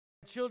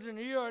Children,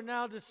 you are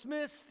now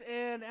dismissed,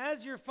 and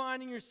as you're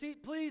finding your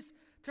seat, please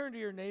turn to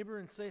your neighbor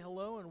and say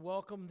hello and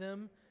welcome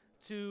them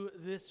to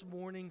this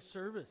morning's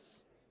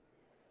service.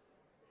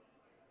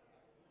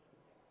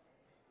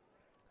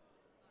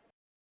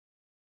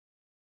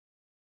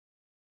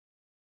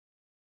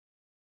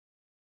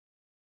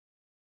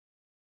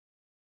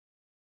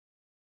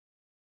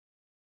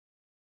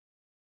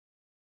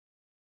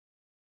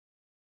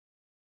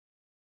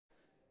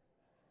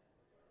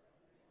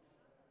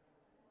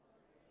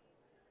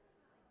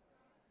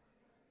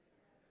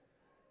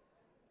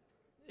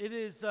 It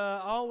is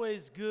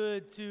always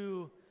good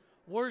to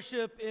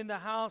worship in the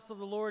house of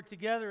the Lord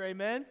together.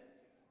 Amen?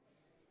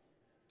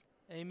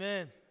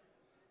 Amen.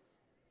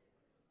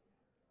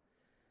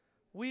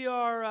 We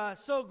are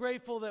so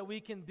grateful that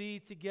we can be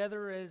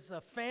together as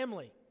a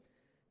family,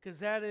 because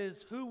that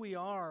is who we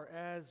are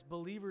as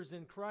believers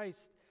in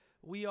Christ.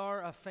 We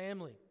are a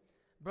family,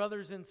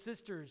 brothers and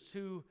sisters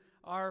who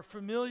are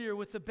familiar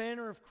with the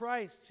banner of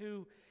Christ,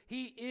 who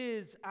He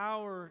is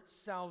our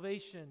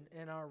salvation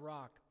and our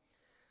rock.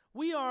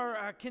 We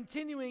are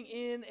continuing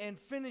in and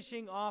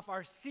finishing off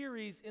our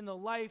series in the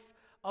life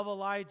of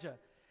Elijah.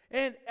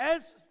 And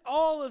as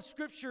all of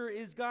Scripture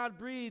is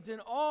God-breathed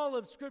and all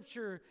of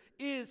Scripture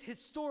is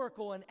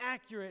historical and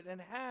accurate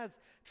and has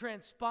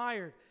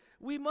transpired,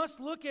 we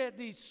must look at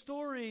these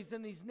stories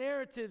and these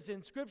narratives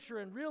in Scripture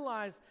and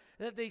realize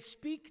that they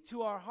speak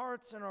to our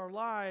hearts and our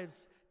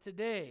lives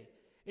today.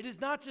 It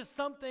is not just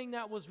something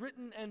that was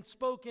written and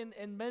spoken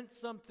and meant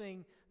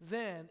something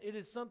then. It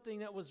is something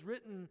that was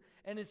written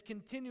and is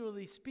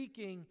continually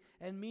speaking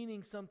and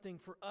meaning something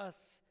for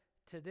us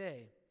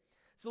today.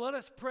 So let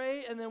us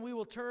pray, and then we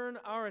will turn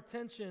our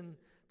attention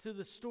to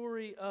the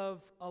story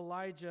of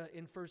Elijah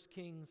in 1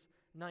 Kings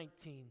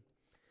 19.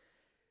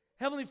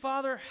 Heavenly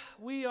Father,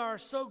 we are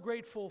so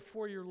grateful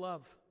for your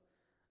love,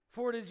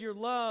 for it is your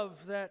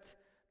love that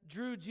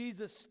drew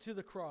Jesus to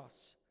the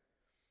cross.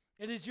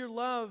 It is your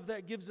love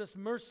that gives us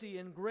mercy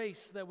and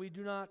grace that we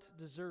do not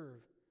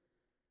deserve.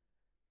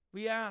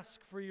 We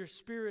ask for your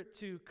Spirit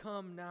to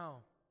come now.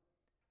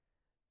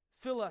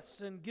 Fill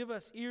us and give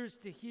us ears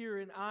to hear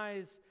and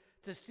eyes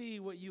to see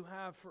what you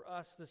have for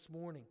us this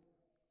morning.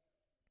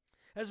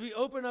 As we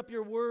open up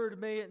your word,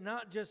 may it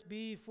not just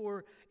be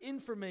for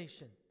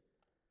information,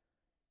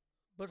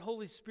 but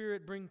Holy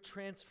Spirit, bring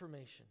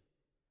transformation.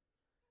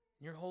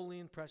 In your holy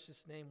and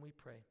precious name we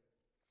pray.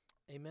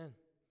 Amen.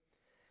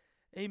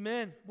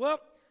 Amen. Well,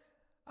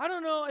 I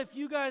don't know if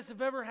you guys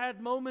have ever had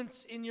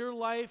moments in your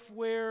life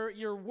where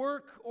your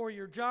work or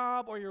your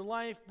job or your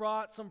life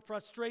brought some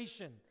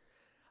frustration.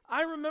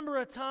 I remember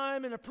a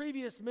time in a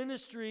previous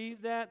ministry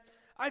that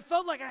I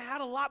felt like I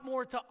had a lot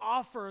more to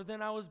offer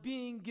than I was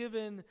being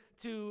given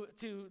to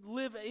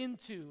live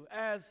into.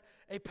 As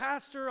a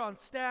pastor on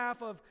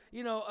staff of,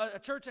 a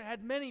church that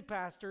had many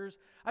pastors,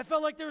 I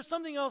felt like there was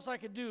something else I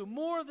could do,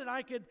 more that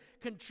I could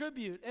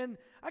contribute. And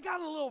I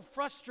got a little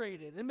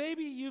frustrated. And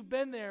maybe you've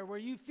been there where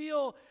you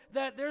feel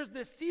that there's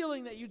this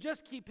ceiling that you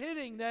just keep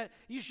hitting that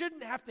you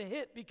shouldn't have to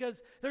hit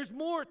because there's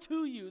more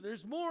to you.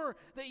 There's more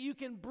that you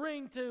can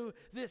bring to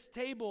this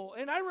table.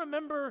 And I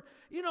remember,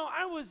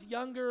 I was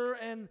younger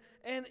and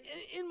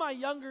in my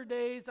younger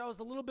days, I was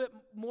a little bit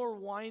more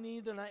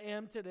whiny than I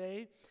am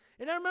today.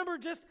 And I remember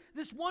just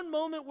this one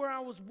moment where I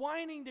was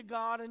whining to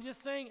God and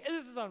just saying, hey,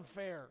 this is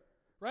unfair,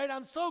 right?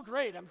 I'm so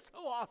great. I'm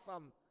so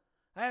awesome.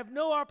 I have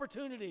no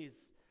opportunities.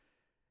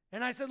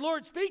 And I said,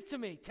 Lord, speak to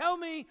me. Tell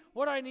me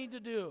what I need to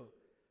do.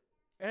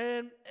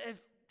 And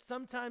if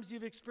sometimes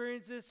you've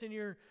experienced this in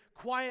your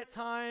quiet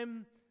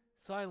time,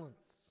 silence.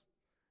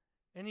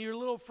 And you're a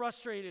little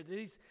frustrated.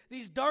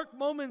 These dark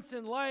moments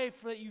in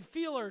life that you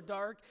feel are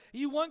dark,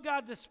 you want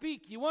God to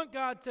speak. You want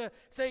God to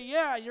say,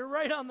 yeah, you're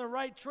right on the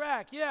right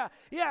track. Yeah,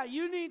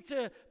 you need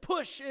to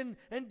push and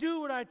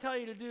do what I tell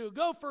you to do.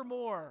 Go for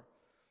more.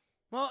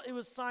 Well, it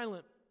was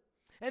silent.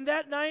 And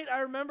that night, I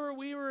remember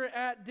we were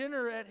at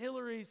dinner at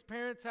Hillary's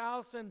parents'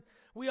 house, and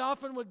we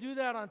often would do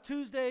that on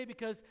Tuesday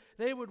because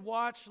they would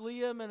watch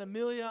Liam and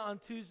Amelia on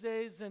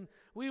Tuesdays, and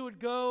we would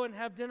go and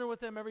have dinner with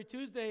them every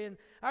Tuesday. And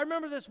I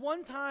remember this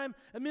one time,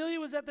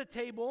 Amelia was at the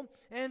table,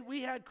 and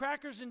we had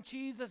crackers and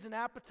cheese as an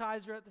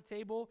appetizer at the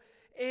table,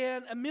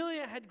 and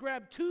Amelia had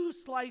grabbed 2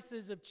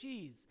 slices of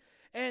cheese.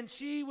 And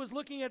she was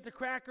looking at the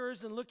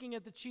crackers and looking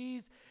at the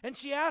cheese, and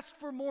she asked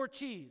for more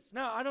cheese.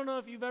 Now, I don't know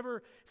if you've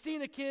ever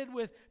seen a kid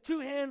with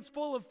 2 hands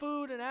full of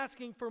food and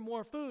asking for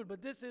more food,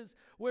 but this is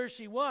where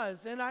she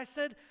was. And I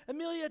said,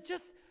 Amelia,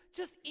 just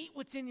eat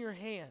what's in your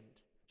hand.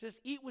 Just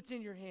eat what's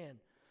in your hand.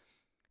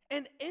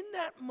 And in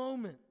that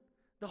moment,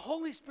 the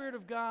Holy Spirit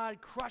of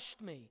God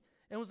crushed me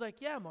and was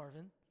like, yeah,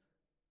 Marvin,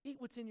 eat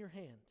what's in your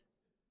hand.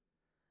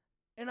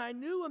 And I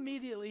knew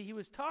immediately he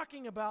was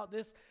talking about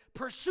this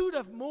pursuit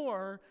of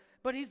more,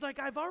 but he's like,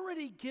 I've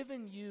already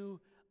given you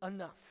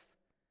enough.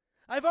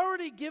 I've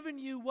already given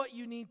you what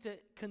you need to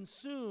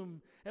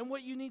consume and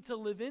what you need to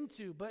live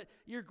into, but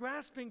you're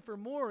grasping for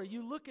more.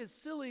 You look as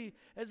silly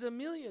as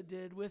Amelia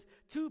did with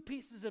 2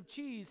 pieces of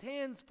cheese,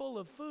 hands full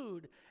of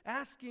food,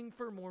 asking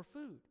for more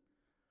food.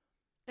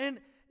 And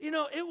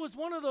it was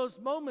one of those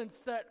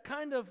moments that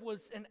kind of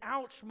was an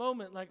ouch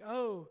moment, like,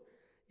 oh,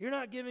 you're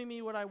not giving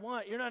me what I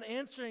want. You're not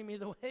answering me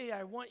the way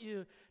I want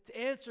you to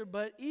answer.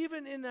 But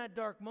even in that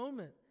dark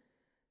moment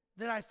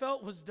that I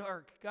felt was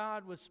dark,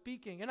 God was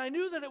speaking. And I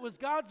knew that it was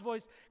God's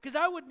voice because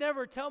I would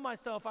never tell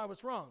myself I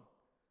was wrong.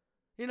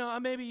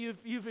 Maybe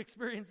you've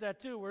experienced that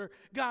too, where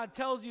God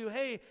tells you,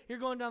 hey, you're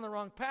going down the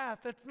wrong path.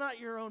 That's not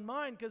your own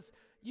mind because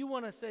you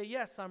want to say,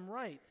 yes, I'm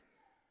right.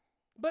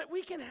 But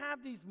we can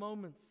have these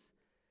moments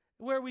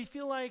where we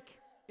feel like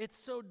it's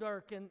so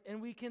dark,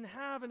 and we can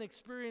have an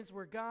experience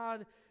where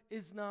God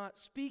is not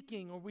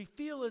speaking, or we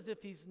feel as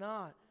if he's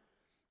not.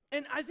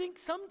 And I think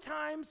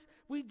sometimes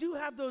we do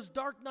have those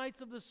dark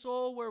nights of the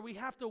soul where we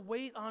have to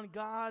wait on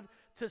God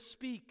to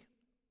speak.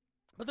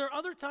 But there are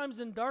other times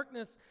in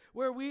darkness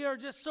where we are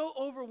just so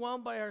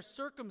overwhelmed by our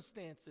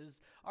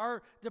circumstances,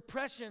 our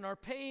depression, our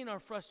pain, our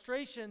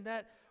frustration,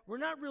 that we're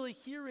not really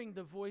hearing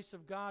the voice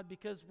of God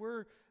because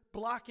we're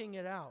blocking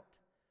it out.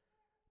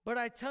 But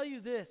I tell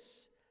you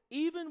this,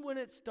 even when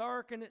it's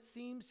dark and it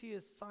seems he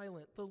is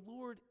silent, the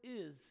Lord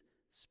is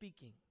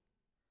speaking.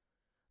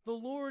 The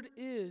Lord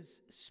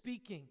is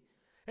speaking.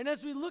 And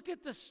as we look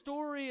at the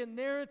story and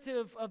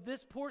narrative of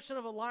this portion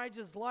of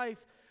Elijah's life,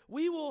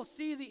 we will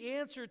see the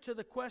answer to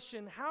the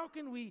question, how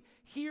can we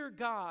hear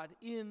God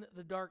in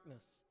the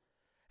darkness?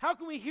 How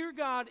can we hear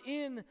God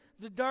in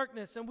the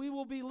darkness? And we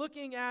will be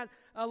looking at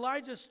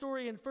Elijah's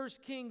story in 1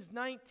 Kings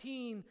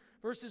 19,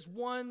 verses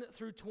 1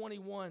 through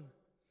 21.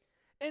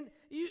 And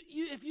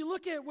if you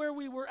look at where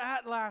we were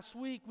at last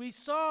week, we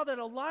saw that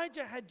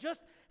Elijah had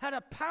just had a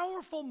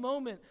powerful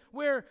moment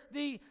where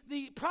the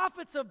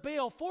prophets of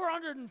Baal,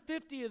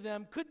 450 of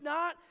them, could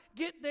not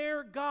get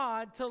their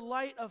God to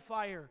light a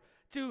fire,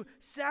 to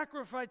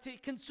sacrifice, to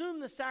consume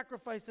the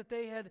sacrifice that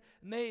they had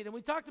made. And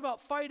we talked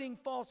about fighting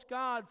false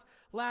gods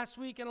last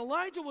week, and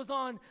Elijah was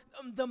on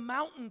the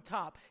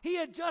mountaintop. He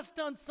had just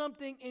done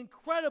something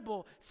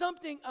incredible,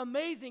 something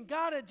amazing.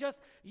 God had just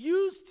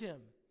used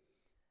him.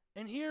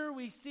 And here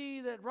we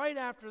see that right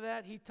after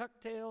that, he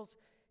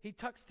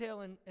tucks tail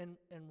and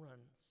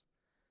runs.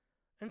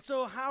 And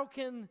so how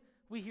can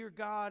we hear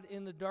God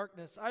in the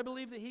darkness? I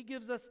believe that he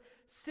gives us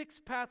 6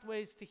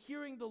 pathways to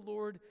hearing the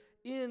Lord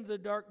in the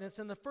darkness.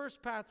 And the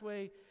first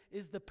pathway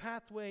is the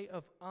pathway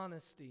of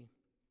honesty.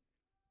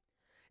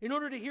 In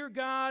order to hear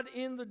God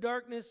in the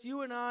darkness,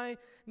 you and I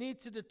need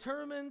to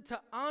determine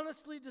to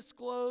honestly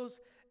disclose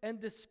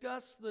and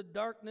discuss the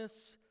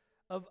darkness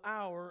of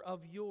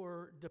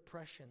your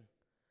depression.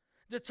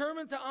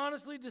 Determined to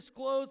honestly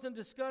disclose and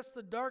discuss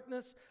the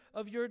darkness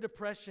of your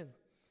depression.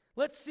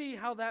 Let's see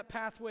how that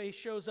pathway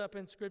shows up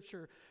in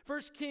Scripture.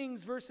 1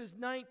 Kings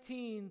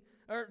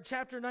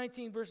chapter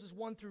 19, verses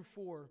 1 through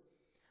 4.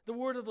 The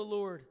word of the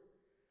Lord.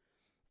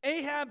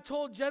 Ahab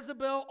told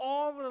Jezebel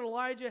all that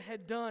Elijah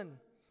had done,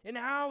 and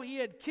how he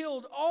had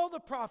killed all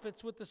the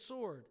prophets with the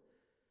sword.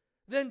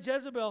 Then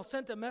Jezebel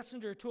sent a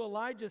messenger to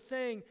Elijah,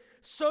 saying,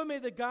 "So may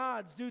the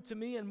gods do to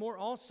me and more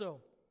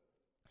also,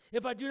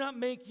 if I do not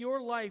make your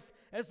life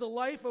as the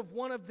life of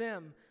one of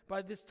them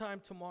by this time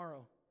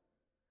tomorrow."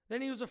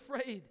 Then he was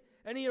afraid,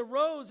 and he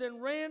arose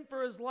and ran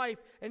for his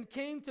life and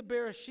came to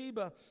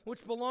Beersheba,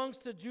 which belongs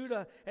to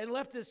Judah, and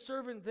left his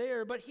servant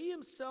there. But he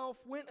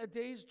himself went a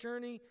day's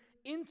journey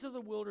into the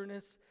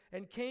wilderness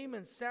and came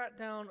and sat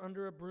down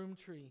under a broom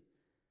tree.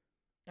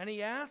 And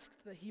he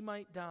asked that he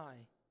might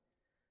die,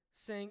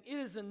 saying, "It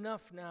is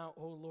enough now,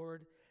 O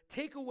Lord.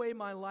 Take away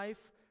my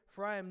life,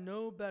 for I am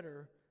no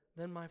better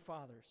than my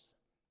fathers."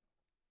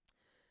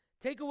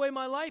 Take away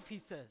my life, he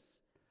says.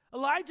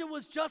 Elijah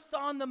was just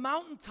on the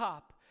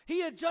mountaintop. He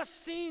had just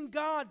seen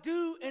God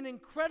do an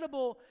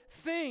incredible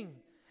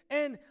thing.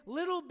 And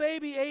little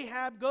baby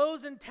Ahab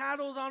goes and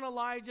tattles on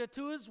Elijah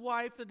to his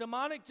wife, the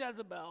demonic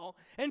Jezebel.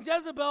 And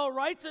Jezebel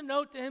writes a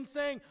note to him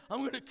saying, "I'm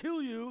going to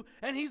kill you."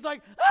 And he's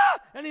like, "Ah!"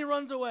 And he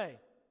runs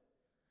away.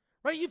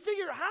 Right? You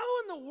figure,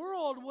 how in the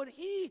world would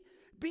he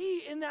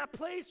be in that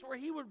place where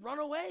he would run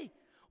away?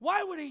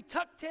 Why would he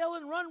tuck tail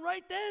and run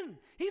right then?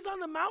 He's on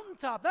the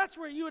mountaintop. That's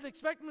where you would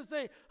expect him to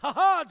say, "Ha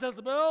ha,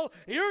 Jezebel,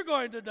 you're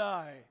going to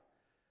die."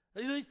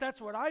 At least that's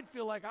what I'd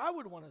feel like I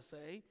would want to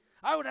say.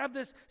 I would have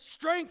this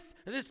strength,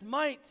 this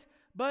might.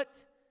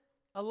 But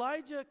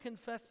Elijah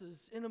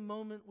confesses in a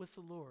moment with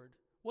the Lord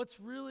what's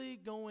really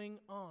going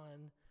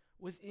on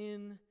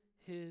within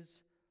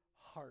his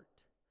heart.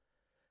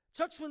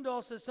 Chuck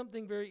Swindoll says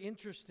something very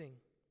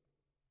interesting.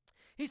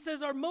 He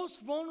says, our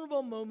most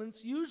vulnerable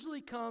moments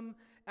usually come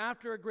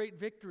after a great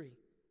victory,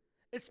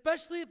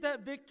 especially if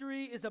that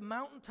victory is a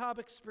mountaintop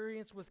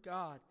experience with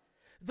God.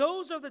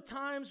 Those are the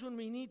times when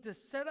we need to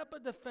set up a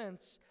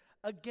defense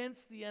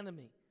against the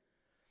enemy.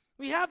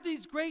 We have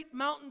these great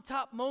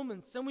mountaintop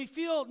moments and we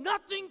feel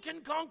nothing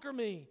can conquer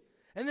me.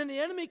 And then the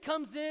enemy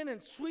comes in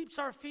and sweeps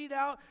our feet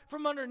out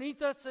from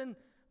underneath us, and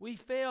we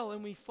fail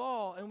and we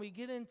fall and we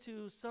get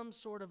into some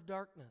sort of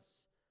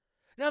darkness.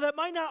 Now, that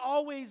might not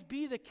always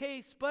be the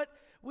case, but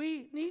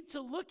we need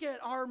to look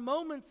at our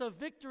moments of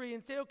victory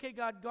and say, "Okay,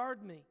 God,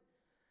 guard me,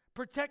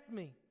 protect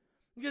me,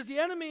 Because the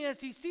enemy, as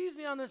he sees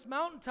me on this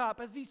mountaintop,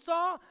 as he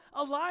saw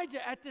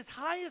Elijah at this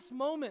highest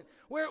moment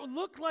where it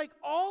looked like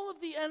all of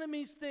the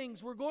enemy's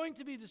things were going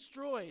to be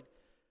destroyed,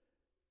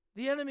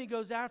 the enemy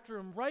goes after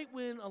him right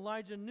when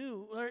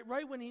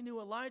he knew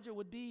Elijah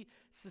would be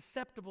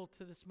susceptible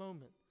to this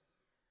moment.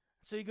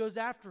 So he goes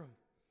after him.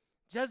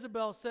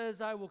 Jezebel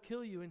says, "I will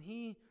kill you," and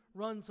he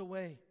runs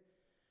away.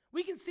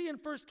 We can see in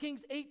 1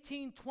 Kings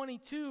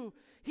 18:22,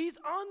 he's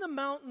on the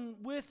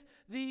mountain with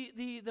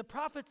the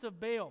prophets of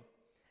Baal.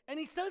 And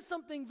he says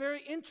something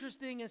very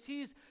interesting as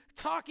he's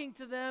talking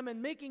to them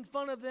and making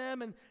fun of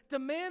them and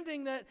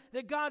demanding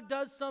that God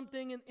does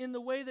something in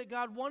the way that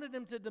God wanted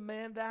him to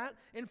demand that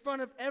in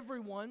front of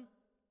everyone.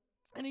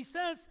 And he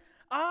says,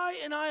 "I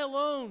and I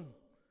alone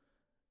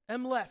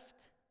am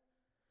left."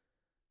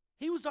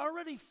 He was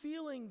already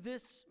feeling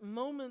this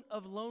moment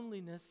of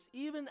loneliness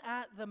even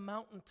at the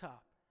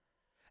mountaintop.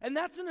 And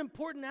that's an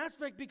important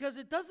aspect because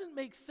it doesn't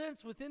make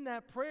sense within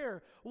that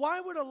prayer.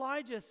 Why would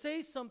Elijah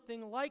say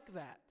something like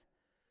that?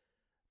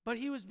 But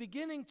he was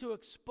beginning to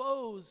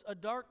expose a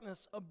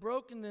darkness, a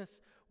brokenness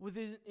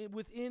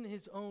within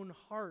his own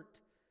heart.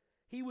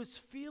 He was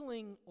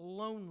feeling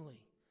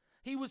lonely.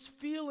 He was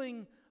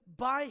feeling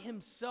by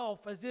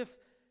himself as if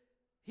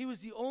he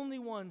was the only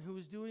one who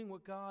was doing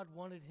what God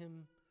wanted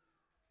him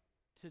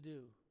to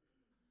do.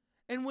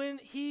 And when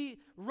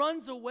he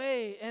runs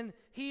away and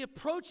he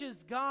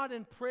approaches God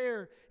in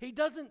prayer, he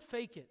doesn't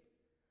fake it.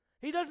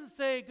 He doesn't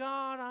say,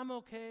 "God, I'm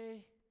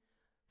okay.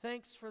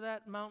 Thanks for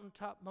that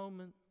mountaintop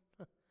moment."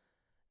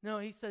 No,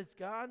 he says,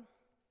 "God,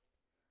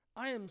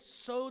 I am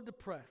so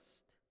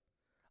depressed.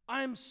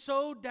 I am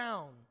so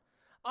down.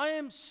 I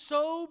am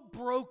so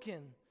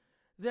broken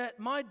that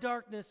my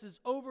darkness is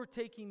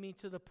overtaking me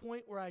to the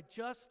point where I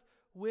just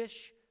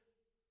wish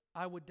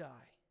I would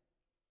die."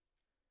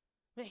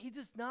 Man, he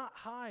does not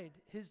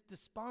hide his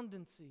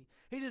despondency.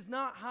 He does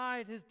not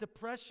hide his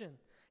depression.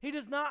 He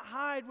does not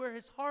hide where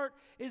his heart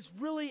is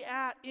really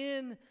at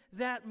in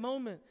that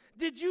moment.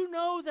 Did you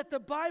know that the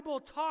Bible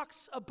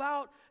talks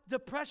about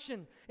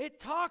depression?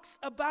 It talks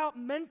about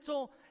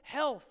mental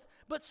health.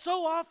 But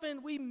so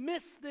often we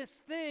miss this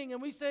thing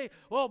and we say,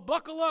 "Well,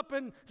 buckle up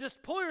and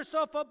just pull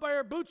yourself up by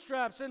your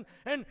bootstraps and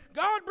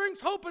God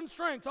brings hope and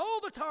strength all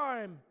the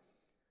time."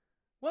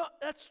 Well,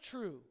 that's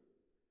true.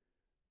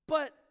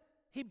 But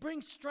he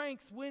brings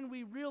strength when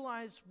we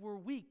realize we're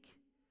weak.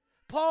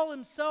 Paul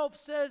himself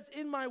says,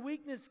 "In my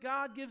weakness,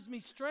 God gives me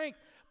strength."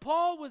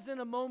 Paul was in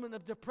a moment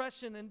of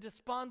depression and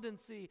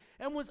despondency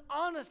and was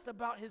honest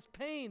about his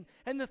pain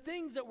and the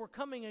things that were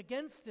coming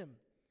against him.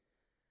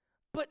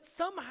 But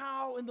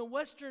somehow in the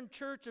Western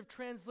Church of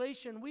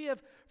Translation, we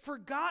have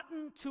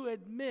forgotten to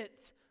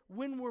admit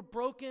when we're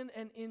broken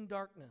and in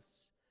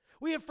darkness.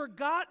 We have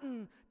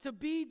forgotten to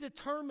be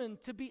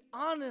determined, to be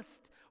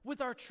honest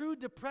with our true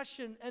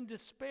depression and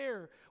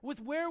despair, with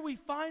where we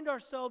find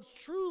ourselves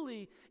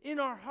truly in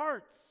our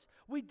hearts.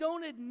 We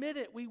don't admit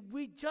it.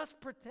 We just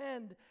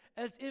pretend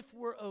as if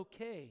we're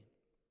okay.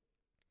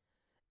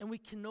 And we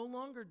can no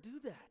longer do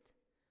that.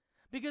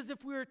 Because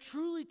if we are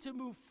truly to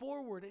move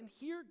forward and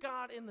hear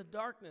God in the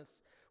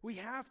darkness, we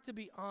have to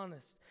be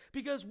honest.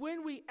 Because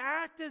when we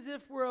act as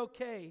if we're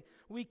okay,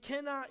 we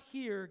cannot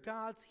hear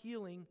God's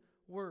healing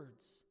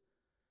words.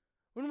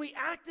 When we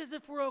act as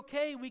if we're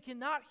okay, we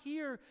cannot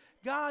hear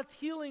God's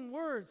healing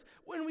words.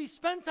 When we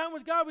spend time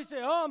with God, we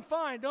say, "Oh, I'm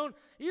fine.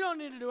 You don't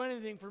need to do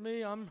anything for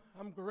me. I'm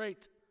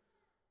great."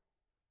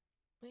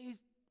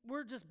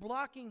 We're just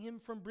blocking him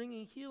from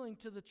bringing healing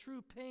to the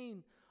true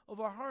pain of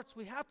our hearts.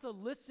 We have to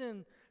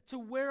listen to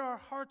where our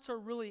hearts are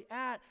really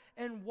at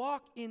and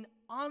walk in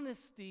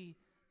honesty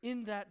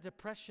in that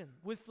depression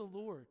with the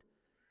Lord.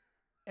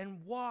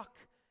 And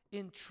walk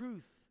in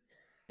truth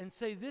and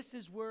say, "This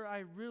is where I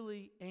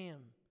really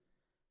am.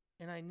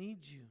 And I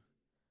need you."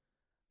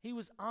 He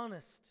was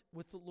honest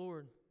with the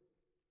Lord.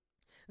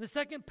 The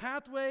second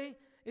pathway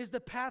is the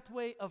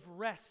pathway of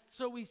rest.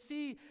 So we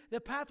see the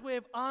pathway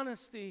of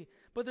honesty,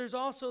 but there's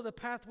also the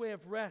pathway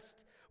of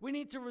rest. We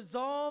need to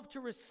resolve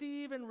to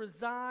receive and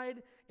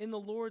reside in the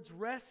Lord's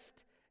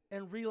rest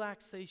and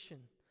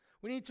relaxation.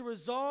 We need to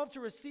resolve to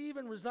receive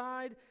and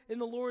reside in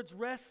the Lord's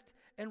rest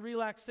and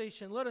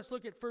relaxation. Let us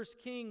look at 1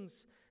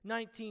 Kings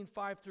 19,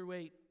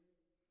 5-8.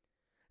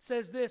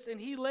 Says this,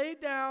 "And he lay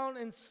down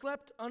and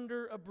slept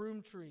under a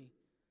broom tree."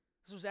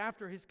 This was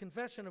after his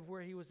confession of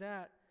where he was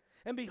at.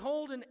 "And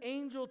behold, an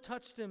angel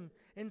touched him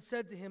and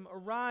said to him,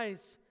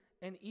 'Arise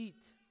and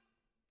eat.'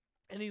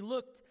 And he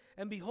looked,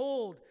 and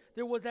behold,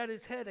 there was at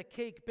his head a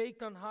cake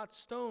baked on hot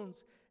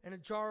stones and a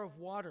jar of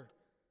water.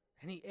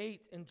 And he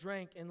ate and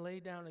drank and lay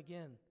down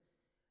again.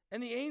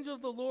 And the angel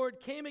of the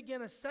Lord came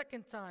again a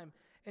second time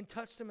and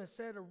touched him and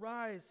said,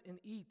 'Arise and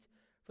eat,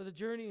 for the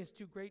journey is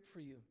too great for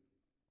you.'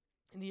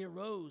 And he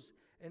arose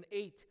and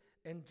ate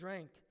and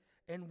drank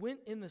and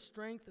went in the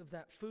strength of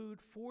that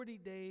food 40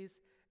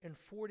 days and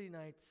 40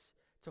 nights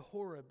to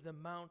Horeb, the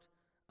mount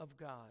of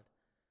God."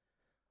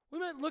 We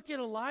might look at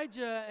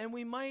Elijah and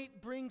we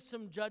might bring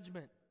some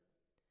judgment.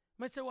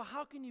 We might say, "Well,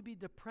 how can you be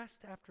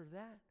depressed after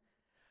that?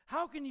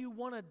 How can you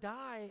want to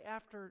die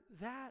after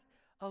that?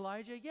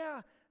 Elijah,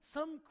 yeah,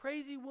 some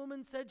crazy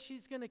woman said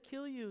she's going to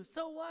kill you.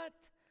 So what?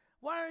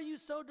 Why are you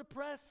so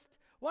depressed?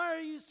 Why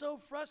are you so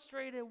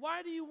frustrated?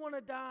 Why do you want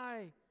to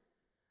die?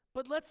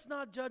 But let's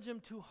not judge him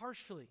too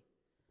harshly.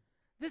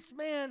 This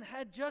man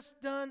had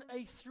just done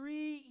a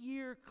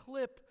 3-year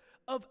clip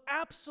of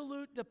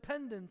absolute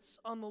dependence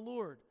on the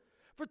Lord.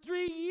 For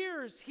 3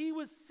 years, he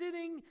was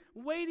sitting,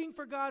 waiting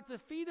for God to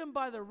feed him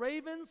by the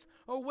ravens,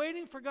 or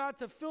waiting for God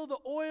to fill the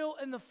oil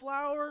and the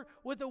flour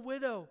with a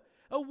widow.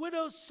 A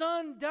widow's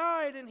son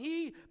died, and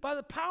he, by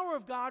the power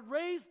of God,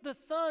 raised the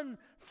son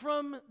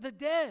from the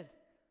dead.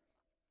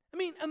 I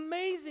mean,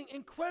 amazing,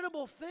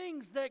 incredible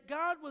things that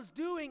God was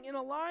doing in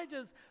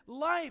Elijah's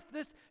life.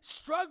 This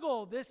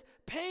struggle, this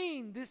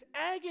pain, this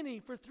agony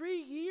for 3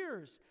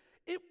 years.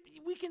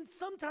 We can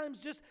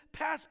sometimes just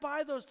pass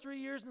by those 3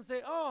 years and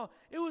say, oh,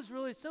 it was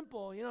really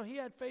simple. You know, he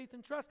had faith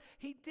and trust.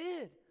 He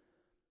did.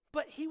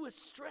 But he was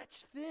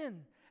stretched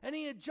thin. And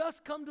he had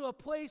just come to a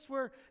place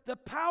where the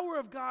power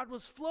of God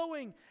was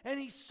flowing. And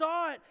he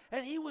saw it.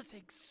 And he was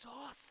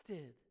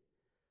exhausted.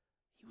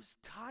 He was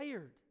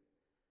tired.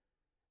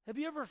 Have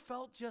you ever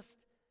felt just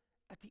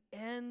at the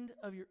end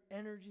of your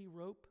energy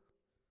rope?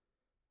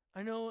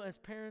 I know as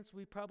parents,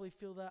 we probably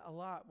feel that a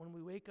lot. When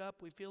we wake up,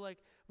 we feel like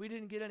we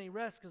didn't get any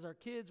rest because our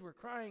kids were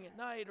crying at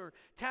night or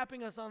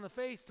tapping us on the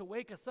face to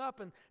wake us up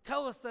and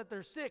tell us that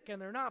they're sick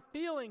and they're not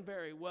feeling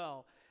very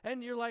well.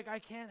 And you're like, I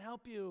can't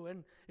help you.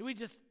 And we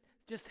just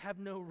have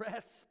no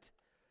rest.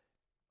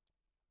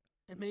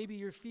 And maybe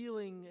you're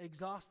feeling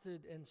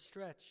exhausted and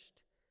stretched.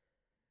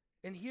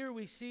 And here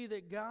we see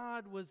that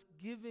God was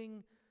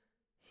giving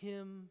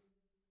him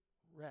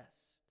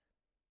rest.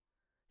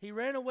 He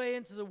ran away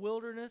into the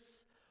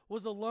wilderness,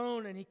 was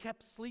alone, and he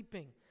kept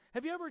sleeping.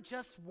 Have you ever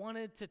just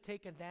wanted to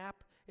take a nap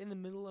in the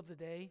middle of the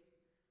day?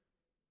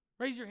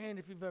 Raise your hand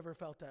if you've ever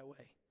felt that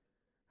way.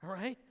 All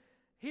right?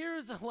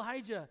 Here's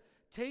Elijah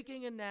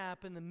taking a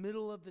nap in the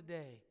middle of the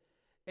day.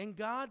 And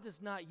God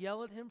does not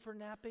yell at him for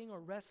napping or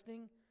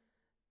resting.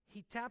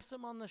 He taps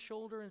him on the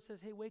shoulder and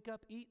says, hey, wake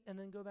up, eat, and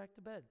then go back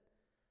to bed.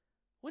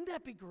 Wouldn't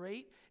that be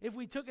great if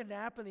we took a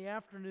nap in the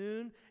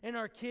afternoon and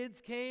our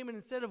kids came and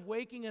instead of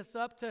waking us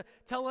up to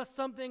tell us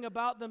something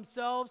about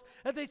themselves,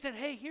 that they said,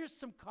 hey, here's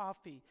some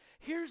coffee,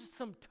 here's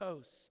some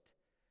toast.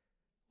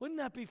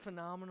 Wouldn't that be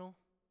phenomenal?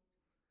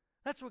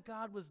 That's what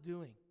God was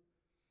doing.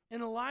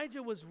 And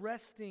Elijah was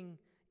resting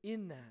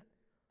in that.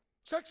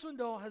 Chuck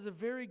Swindoll has a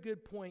very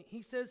good point.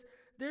 He says,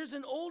 there's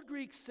an old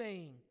Greek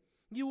saying,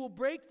 you will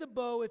break the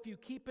bow if you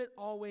keep it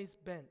always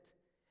bent.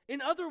 In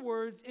other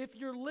words, if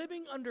you're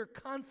living under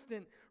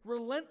constant,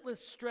 relentless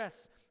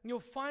stress, you'll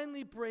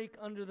finally break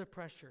under the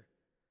pressure.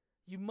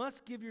 You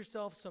must give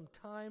yourself some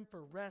time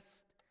for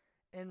rest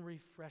and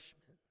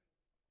refreshment.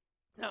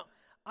 Now,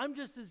 I'm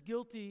just as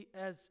guilty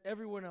as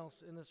everyone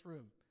else in this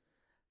room.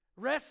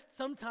 Rest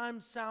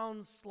sometimes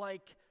sounds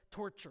like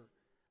torture,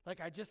 like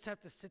I just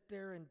have to sit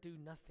there and do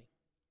nothing.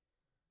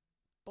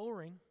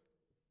 Boring,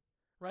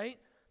 right?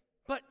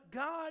 But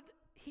God,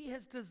 He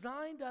has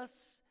designed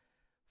us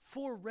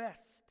for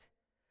rest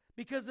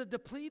because a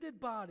depleted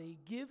body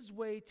gives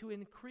way to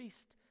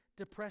increased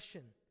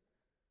depression.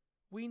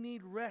 We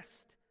need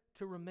rest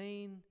to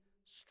remain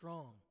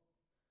strong.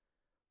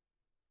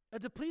 A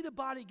depleted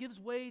body gives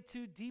way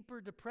to deeper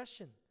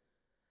depression.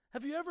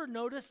 Have you ever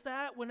noticed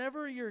that?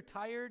 Whenever you're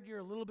tired, you're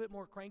a little bit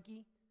more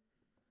cranky?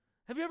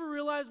 Have you ever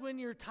realized when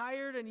you're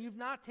tired and you've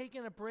not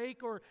taken a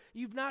break or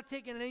you've not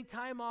taken any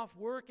time off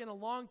work in a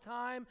long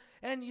time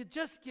and you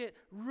just get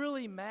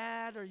really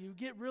mad or you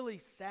get really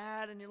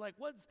sad and you're like,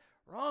 what's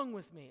wrong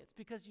with me? It's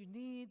because you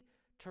need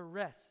to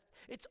rest.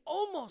 It's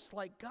almost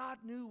like God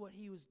knew what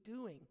He was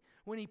doing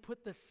when He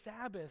put the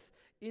Sabbath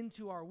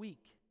into our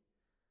week,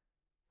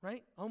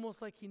 right?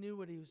 Almost like He knew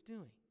what He was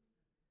doing.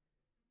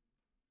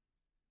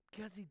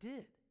 Because He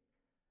did.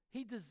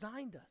 He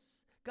designed us.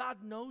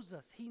 God knows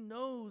us. He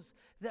knows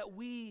that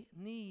we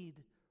need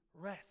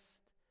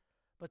rest.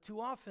 But too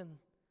often,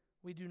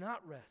 we do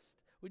not rest.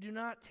 We do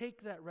not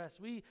take that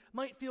rest. We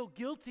might feel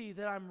guilty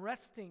that I'm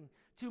resting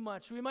too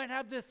much. We might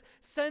have this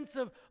sense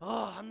of,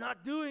 oh, I'm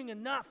not doing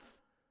enough.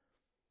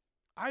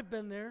 I've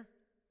been there.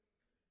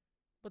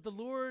 But the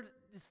Lord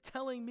is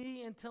telling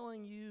me and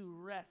telling you,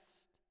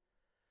 rest.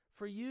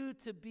 For you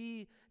to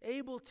be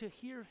able to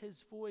hear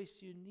His voice,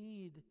 you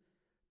need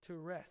to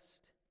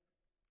rest.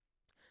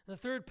 The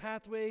third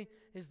pathway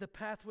is the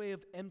pathway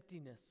of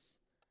emptiness.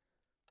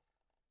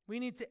 We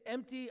need to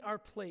empty our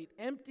plate.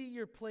 Empty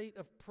your plate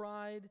of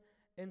pride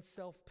and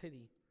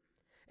self-pity.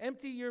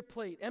 Empty your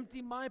plate.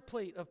 Empty my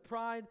plate of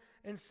pride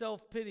and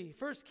self-pity.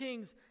 1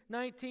 Kings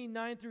 19,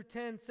 9 through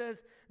 10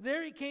 says,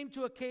 there he came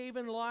to a cave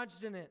and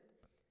lodged in it.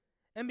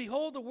 And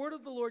behold, the word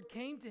of the Lord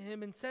came to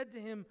him and said to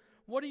him,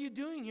 what are you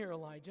doing here,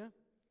 Elijah?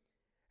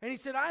 And he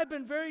said, I have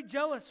been very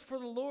jealous for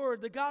the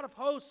Lord, the God of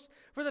hosts,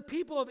 for the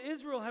people of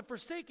Israel have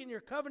forsaken your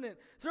covenant,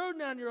 thrown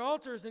down your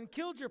altars, and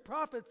killed your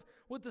prophets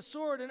with the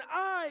sword. And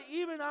I,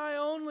 even I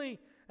only,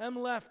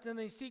 am left, and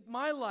they seek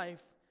my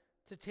life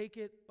to take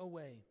it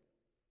away.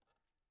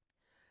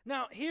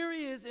 Now, here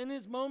he is in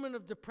his moment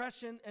of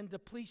depression and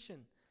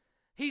depletion.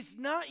 He's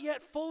not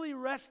yet fully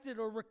rested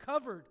or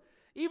recovered.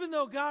 Even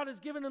though God has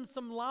given him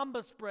some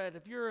lambas bread.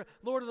 If you're a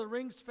Lord of the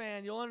Rings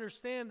fan, you'll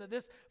understand that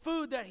this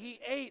food that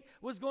he ate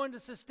was going to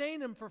sustain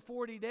him for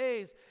 40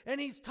 days. And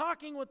he's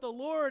talking with the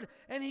Lord,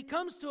 and he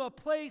comes to a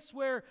place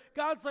where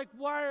God's like,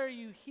 why are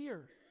you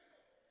here?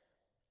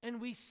 And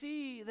we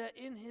see that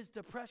in his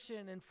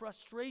depression and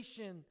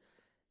frustration,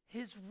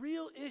 his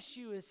real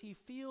issue is he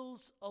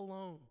feels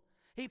alone.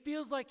 He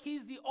feels like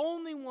he's the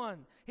only one.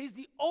 He's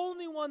the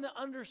only one that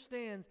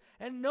understands,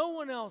 and no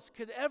one else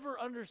could ever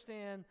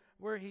understand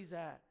where he's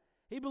at.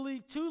 He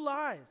believed two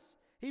lies.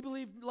 He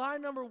believed lie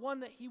number one,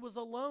 that he was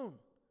alone.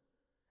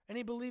 And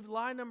he believed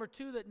lie number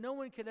two, that no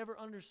one could ever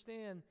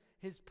understand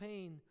his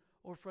pain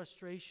or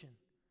frustration.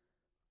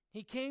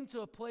 He came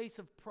to a place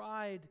of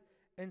pride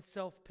and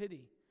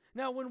self-pity.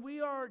 Now, when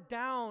we are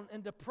down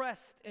and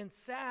depressed and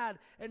sad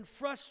and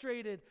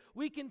frustrated,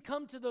 we can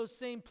come to those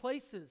same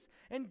places.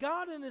 And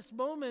God in this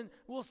moment,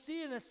 we'll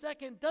see in a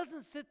second,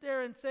 doesn't sit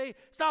there and say,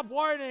 stop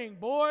whining,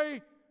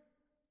 boy.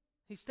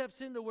 He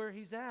steps into where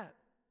he's at.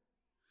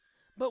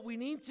 But we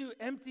need to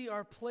empty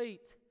our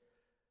plate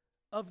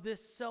of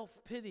this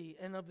self-pity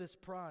and of this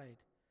pride.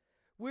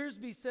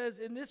 Wiersbe says,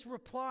 in this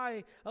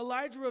reply,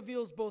 Elijah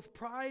reveals both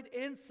pride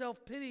and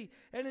self-pity,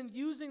 and in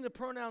using the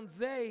pronoun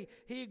they,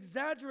 he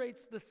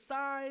exaggerates the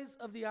size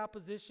of the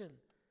opposition.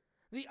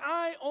 The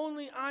I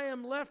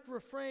am left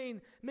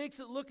refrain makes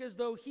it look as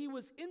though he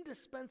was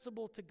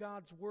indispensable to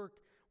God's work,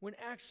 when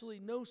actually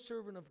no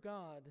servant of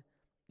God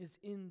is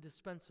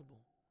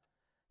indispensable.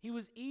 He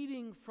was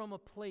eating from a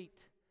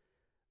plate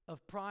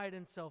of pride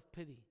and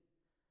self-pity.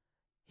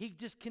 He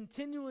just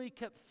continually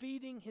kept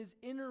feeding his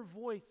inner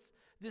voice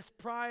this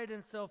pride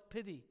and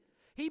self-pity.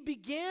 He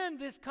began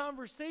this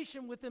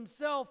conversation with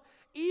himself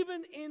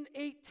even in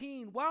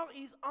 18, while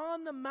he's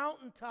on the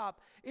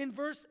mountaintop. In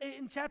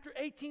chapter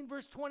 18,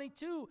 verse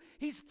 22,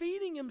 he's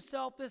feeding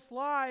himself this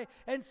lie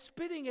and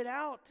spitting it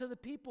out to the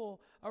people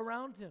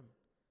around him.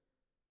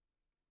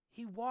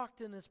 He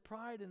walked in this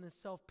pride and this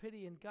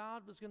self-pity, and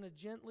God was going to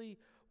gently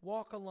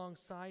walk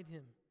alongside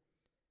him.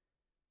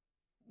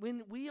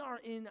 When we are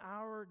in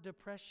our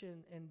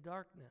depression and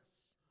darkness,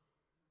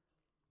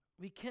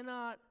 we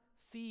cannot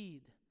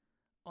feed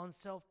on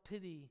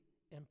self-pity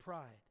and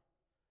pride.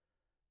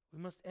 We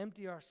must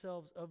empty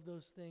ourselves of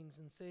those things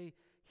and say,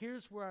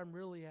 here's where I'm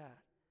really at.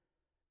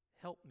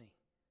 Help me.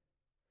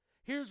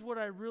 Here's what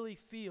I really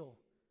feel.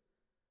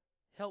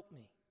 Help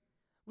me.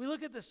 We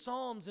look at the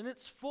Psalms, and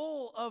it's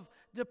full of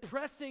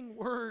depressing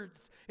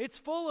words. It's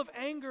full of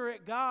anger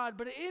at God.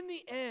 But in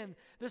the end,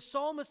 the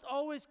psalmist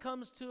always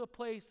comes to a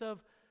place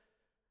of,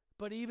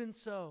 but even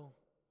so,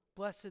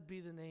 blessed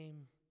be the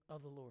name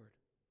of the Lord.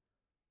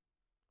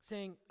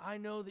 Saying, I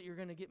know that you're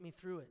going to get me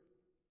through it.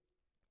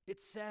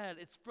 It's sad.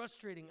 It's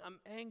frustrating. I'm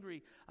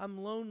angry.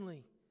 I'm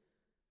lonely.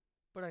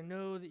 But I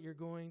know that you're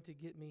going to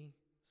get me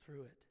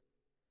through it.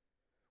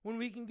 When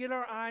we can get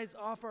our eyes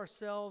off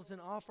ourselves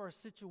and off our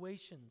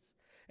situations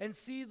and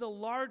see the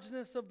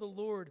largeness of the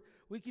Lord,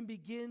 we can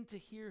begin to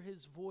hear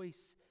his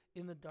voice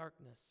in the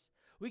darkness.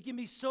 We can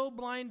be so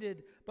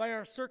blinded by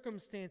our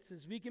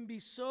circumstances. We can be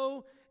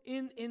so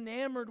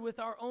enamored with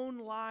our own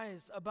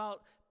lies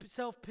about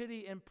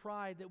self-pity and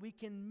pride that we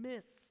can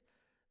miss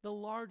the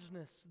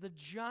largeness, the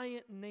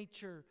giant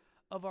nature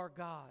of our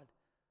God,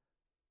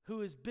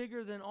 who is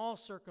bigger than all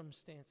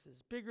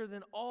circumstances, bigger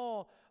than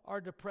all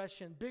our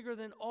depression, bigger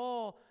than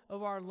all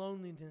of our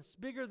loneliness,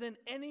 bigger than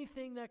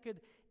anything that could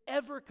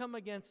ever come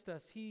against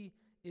us. He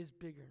is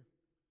bigger.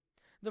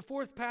 The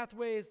fourth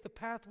pathway is the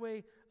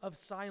pathway of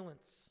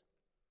silence.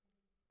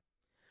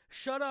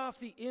 Shut off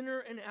the inner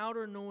and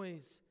outer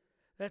noise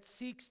that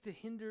seeks to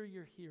hinder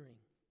your hearing.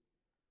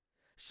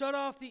 Shut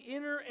off the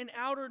inner and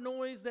outer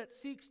noise that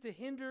seeks to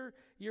hinder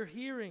your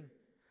hearing.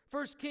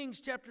 1 Kings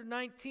chapter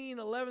 19,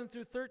 11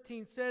 through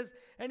 13 says,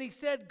 and he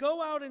said,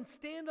 go out and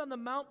stand on the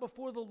mount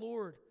before the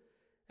Lord.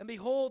 And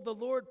behold, the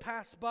Lord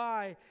passed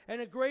by,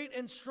 and a great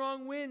and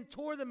strong wind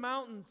tore the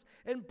mountains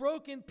and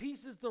broke in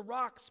pieces the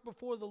rocks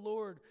before the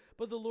Lord.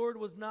 But the Lord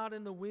was not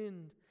in the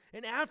wind.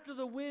 And after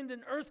the wind,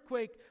 an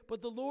earthquake,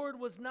 but the Lord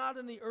was not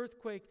in the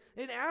earthquake.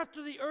 And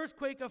after the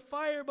earthquake, a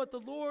fire, but the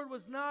Lord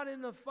was not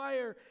in the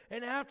fire.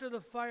 And after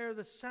the fire,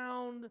 the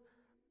sound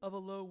of a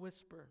low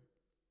whisper.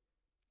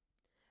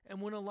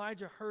 And when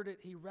Elijah heard it,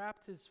 he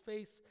wrapped his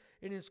face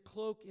in his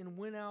cloak and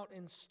went out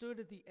and stood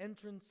at the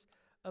entrance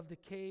of the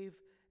cave.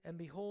 And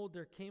behold,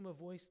 there came a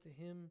voice to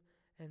him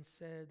and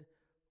said,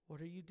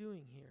 what are you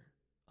doing here,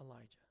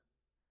 Elijah?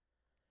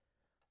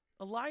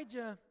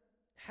 Elijah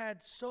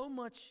had so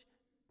much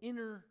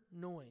inner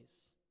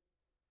noise.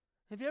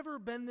 Have you ever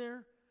been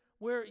there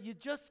where you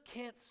just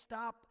can't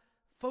stop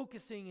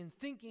focusing and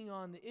thinking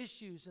on the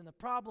issues and the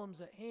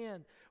problems at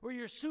hand, where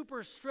you're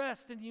super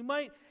stressed and you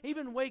might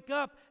even wake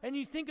up and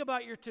you think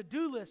about your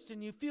to-do list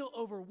and you feel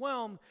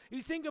overwhelmed.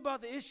 You think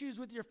about the issues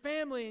with your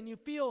family and you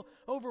feel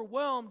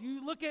overwhelmed.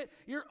 You look at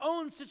your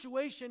own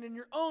situation and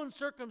your own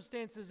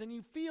circumstances and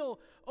you feel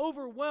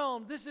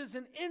overwhelmed. This is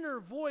an inner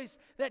voice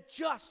that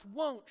just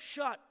won't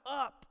shut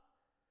up.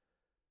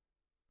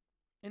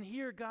 And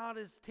here God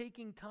is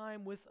taking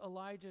time with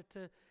Elijah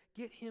to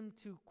get him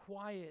to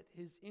quiet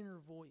his inner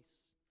voice.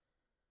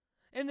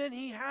 And then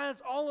he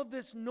has all of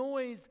this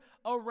noise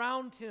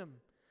around him.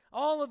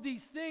 All of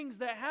these things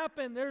that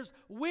happen, there's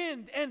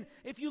wind. And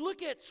if you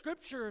look at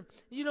Scripture,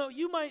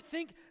 you might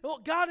think, well,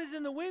 God is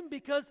in the wind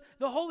because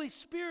the Holy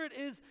Spirit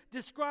is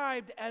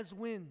described as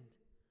wind.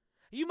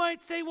 You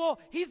might say, well,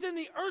 he's in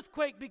the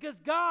earthquake because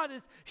God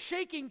is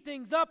shaking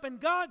things up,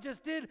 and God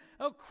just did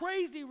a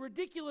crazy,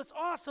 ridiculous,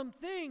 awesome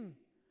thing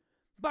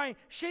by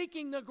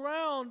shaking the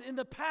ground in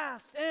the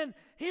past. And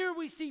here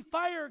we see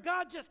fire.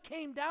 God just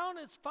came down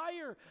as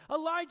fire.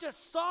 Elijah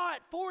saw it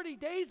 40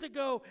 days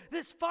ago.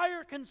 This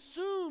fire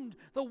consumed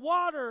the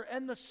water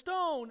and the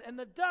stone and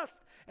the dust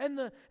and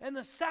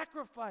the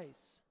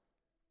sacrifice.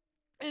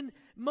 And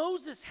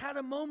Moses had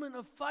a moment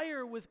of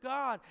fire with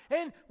God.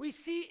 And we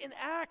see in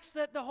Acts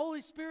that the Holy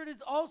Spirit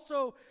is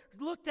also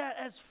looked at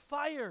as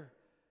fire.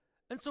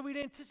 And so we'd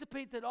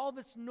anticipate that all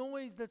this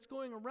noise that's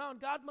going around,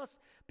 God must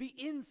be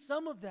in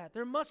some of that.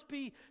 There must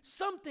be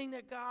something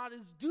that God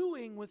is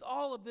doing with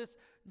all of this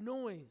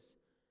noise.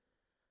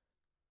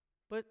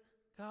 But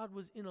God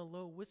was in a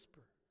low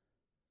whisper.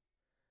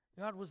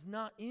 God was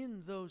not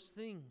in those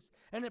things.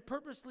 And it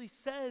purposely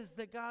says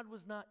that God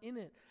was not in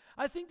it.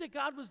 I think that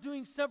God was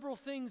doing several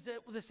things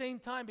at the same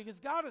time because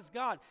God is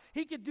God.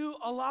 He could do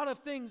a lot of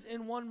things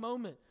in one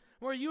moment.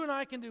 Where you and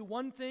I can do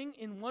one thing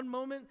in one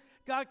moment,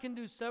 God can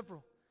do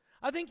several.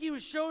 I think he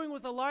was showing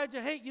with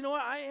Elijah, hey, you know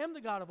what? I am the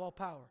God of all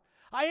power.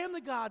 I am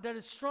the God that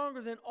is stronger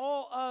than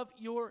all of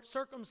your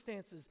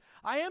circumstances.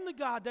 I am the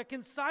God that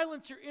can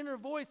silence your inner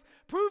voice,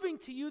 proving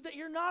to you that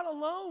you're not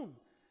alone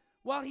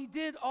while he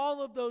did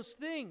all of those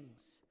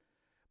things.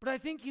 But I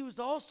think he was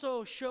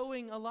also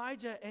showing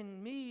Elijah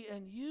and me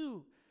and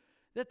you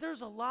that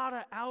there's a lot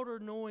of outer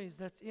noise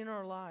that's in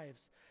our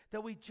lives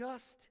that we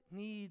just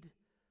need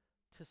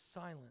to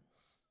silence.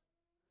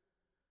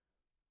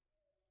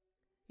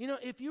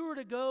 If you were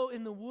to go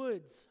in the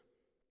woods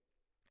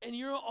and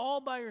you're all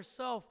by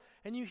yourself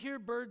and you hear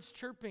birds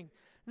chirping,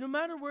 no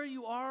matter where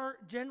you are,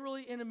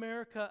 generally in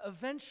America,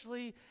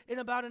 eventually in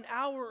about an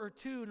hour or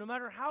two, no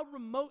matter how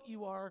remote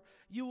you are,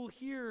 you will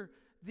hear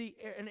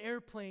an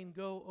airplane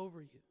go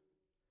over you.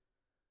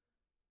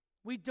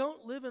 We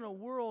don't live in a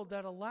world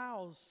that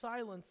allows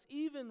silence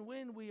even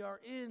when we are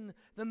in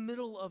the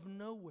middle of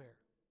nowhere,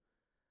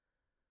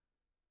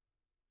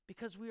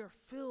 because we are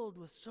filled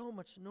with so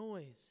much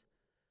noise.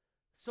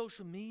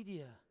 Social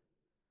media,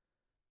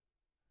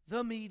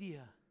 the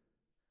media,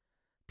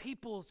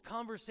 people's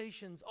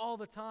conversations all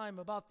the time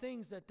about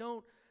things that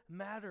don't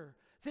matter,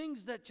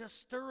 things that just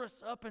stir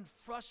us up and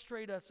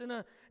frustrate us.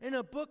 In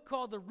a book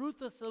called The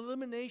Ruthless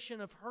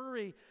Elimination of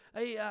Hurry,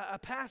 a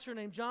pastor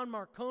named John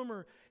Mark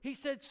Comer, he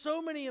said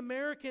so many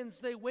Americans,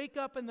 they wake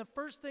up and the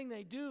first thing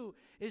they do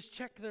is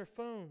check their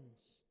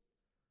phones.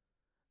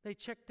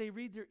 They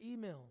read their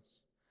emails.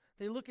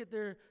 They look at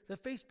the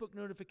Facebook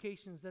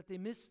notifications that they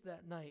missed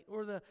that night,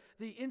 or the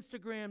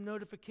Instagram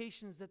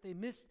notifications that they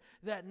missed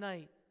that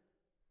night,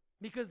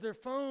 because their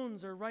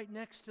phones are right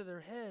next to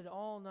their head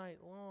all night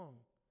long.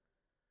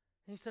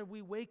 And he said,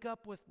 we wake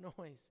up with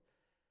noise.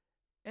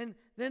 And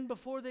then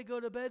before they go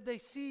to bed, they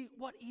see,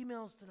 what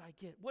emails did I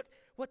get?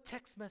 What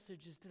text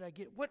messages did I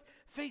get? What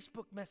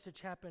Facebook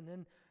message happened?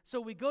 And so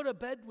we go to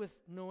bed with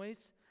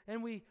noise,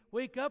 and we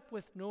wake up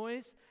with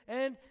noise,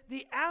 and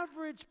the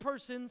average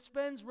person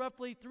spends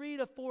roughly 3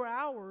 to 4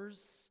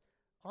 hours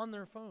on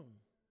their phone.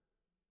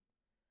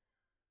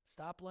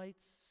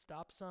 Stoplights,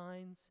 stop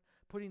signs,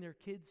 putting their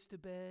kids to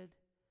bed.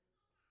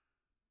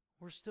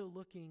 We're still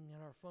looking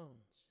at our phones.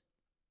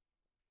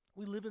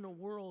 We live in a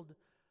world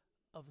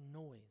of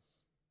noise.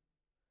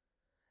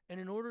 And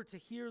in order to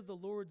hear the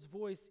Lord's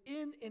voice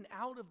in and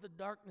out of the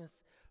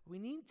darkness, we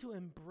need to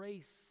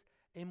embrace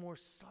a more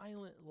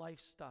silent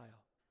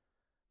lifestyle.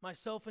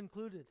 Myself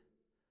included.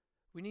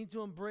 We need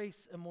to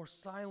embrace a more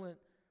silent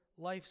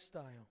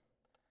lifestyle.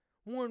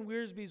 Warren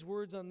Wiersbe's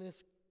words on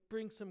this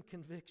bring some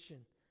conviction.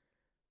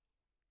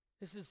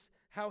 This is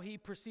how he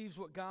perceives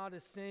what God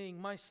is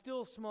saying. My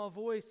still small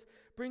voice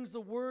brings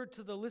the word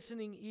to the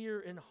listening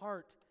ear and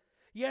heart.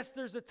 Yes,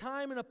 there's a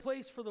time and a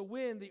place for the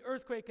wind, the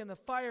earthquake, and the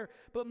fire,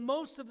 but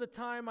most of the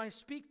time I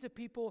speak to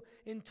people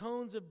in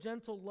tones of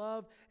gentle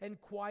love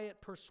and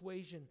quiet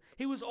persuasion.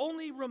 He was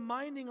only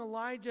reminding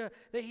Elijah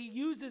that he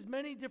uses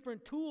many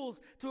different tools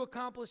to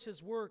accomplish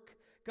his work.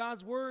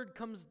 God's word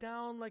comes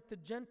down like the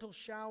gentle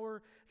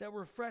shower that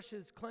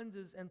refreshes,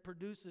 cleanses, and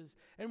produces.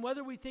 And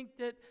whether we think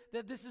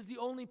that this is the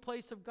only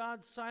place of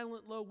God's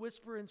silent, low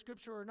whisper in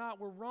Scripture or not,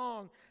 we're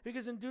wrong.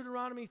 Because in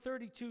Deuteronomy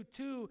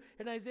 32:2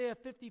 and Isaiah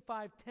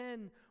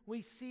 55:10,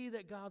 we see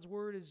that God's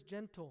word is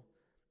gentle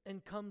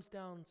and comes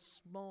down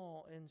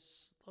small and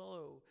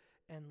slow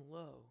and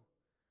low.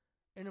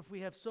 And if we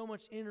have so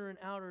much inner and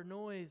outer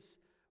noise,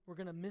 we're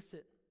going to miss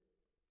it.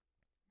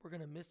 We're going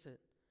to miss it.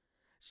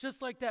 It's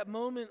just like that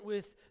moment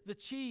with the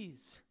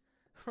cheese,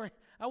 right?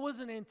 I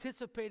wasn't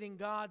anticipating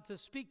God to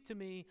speak to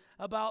me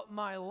about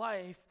my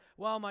life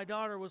while my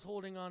daughter was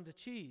holding on to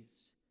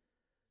cheese.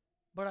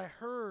 But I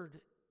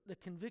heard the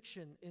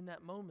conviction in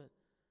that moment.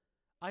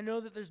 I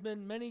know that there's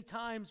been many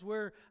times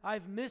where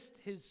I've missed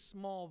his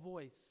small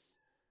voice.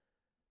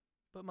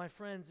 But my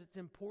friends, it's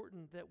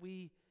important that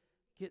we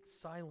get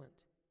silent.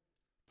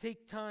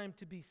 Take time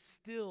to be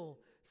still,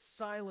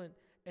 silent,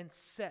 and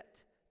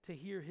set to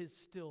hear his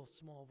still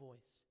small voice.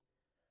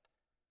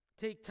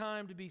 Take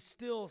time to be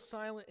still,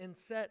 silent, and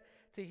set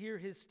to hear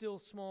his still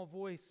small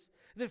voice.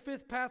 The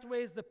fifth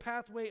pathway is the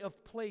pathway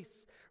of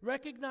place.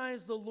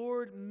 Recognize the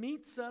Lord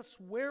meets us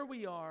where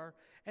we are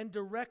and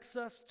directs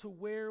us to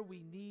where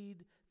we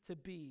need to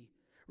be.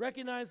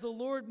 Recognize the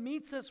Lord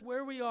meets us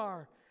where we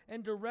are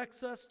and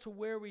directs us to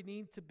where we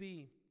need to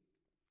be.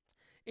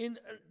 In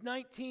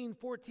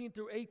 19:14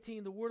 through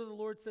 18, the word of the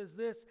Lord says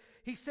this.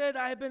 He said,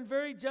 I have been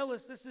very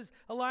jealous. This is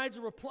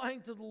Elijah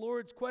replying to the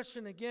Lord's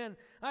question again.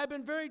 I have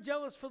been very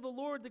jealous for the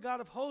Lord, the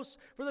God of hosts,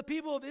 for the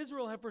people of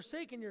Israel have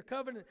forsaken your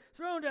covenant,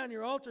 thrown down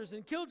your altars,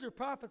 and killed your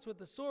prophets with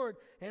the sword.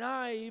 And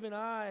I, even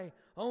I,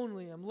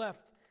 only am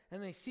left,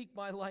 and they seek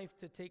my life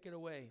to take it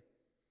away.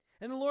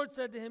 And the Lord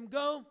said to him,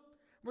 Go,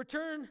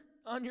 return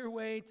on your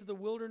way to the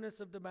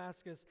wilderness of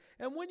Damascus.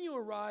 And when you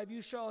arrive,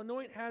 you shall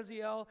anoint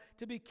Hazael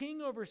to be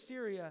king over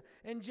Syria,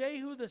 and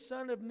Jehu the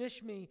son of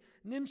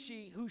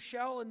Nimshi, who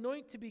shall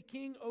anoint to be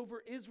king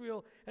over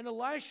Israel, and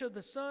Elisha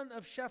the son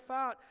of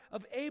Shaphat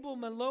of Abel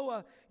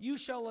Meholah, you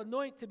shall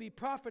anoint to be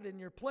prophet in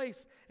your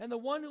place. And the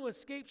one who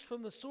escapes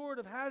from the sword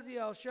of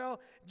Hazael shall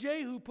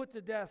Jehu put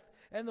to death,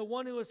 and the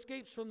one who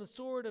escapes from the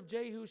sword of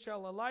Jehu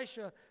shall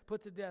Elisha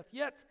put to death.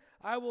 Yet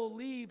I will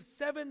leave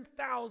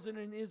 7,000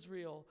 in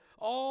Israel,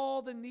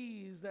 all the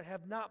knees that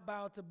have not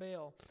bowed to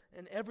Baal,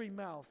 and every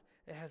mouth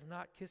that has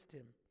not kissed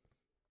him.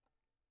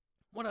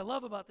 What I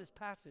love about this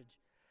passage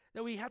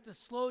that we have to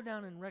slow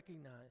down and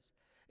recognize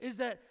is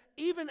that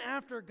even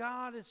after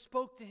God has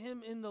spoke to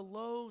him in the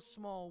low,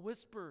 small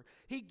whisper,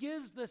 he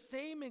gives the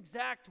same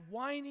exact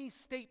whiny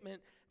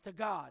statement to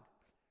God.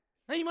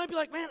 Now you might be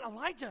like, man,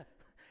 Elijah,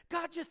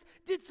 God just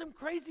did some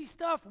crazy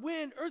stuff,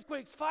 wind,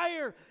 earthquakes,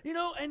 fire,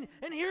 and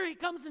here he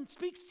comes and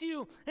speaks to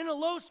you in a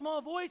low, small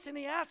voice, and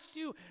he asks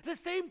you the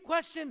same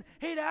question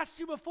he'd asked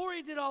you before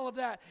he did all of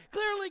that.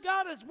 Clearly,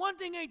 God is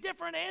wanting a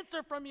different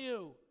answer from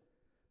you.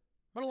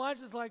 But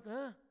Elijah's like,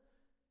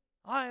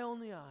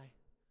 only I.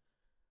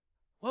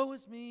 Woe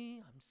is me,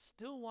 I'm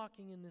still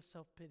walking in this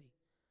self-pity.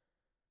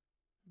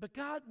 But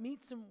God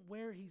meets him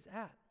where he's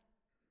at.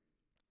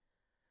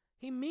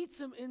 He meets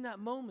him in that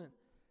moment.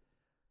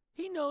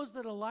 He knows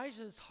that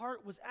Elijah's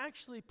heart was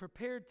actually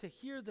prepared to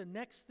hear the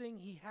next thing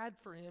he had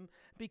for him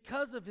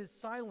because of his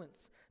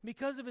silence,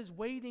 because of his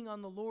waiting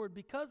on the Lord,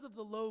 because of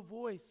the low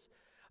voice.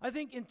 I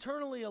think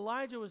internally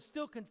Elijah was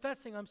still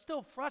confessing, I'm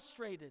still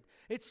frustrated.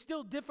 It's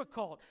still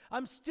difficult.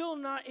 I'm still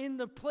not in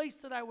the place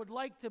that I would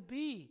like to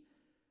be.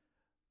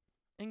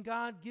 And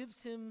God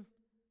gives him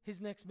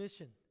his next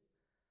mission.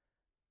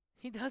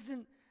 He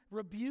doesn't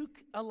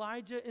rebuke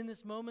Elijah in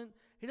this moment.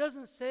 He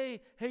doesn't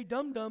say, hey,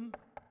 dum-dum,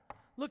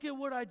 look at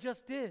what I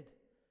just did.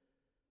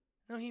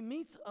 No, he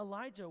meets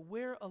Elijah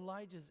where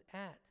Elijah's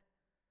at.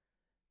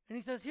 And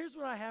he says, here's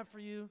what I have for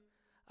you.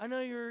 I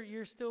know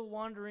you're still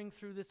wandering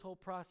through this whole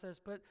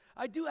process, but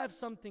I do have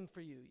something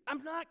for you.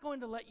 I'm not going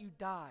to let you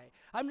die.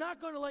 I'm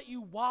not going to let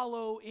you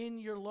wallow in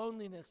your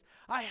loneliness.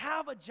 I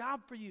have a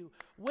job for you.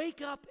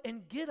 Wake up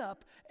and get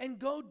up and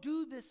go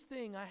do this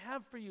thing I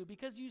have for you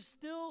because you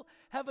still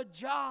have a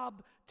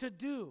job to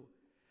do.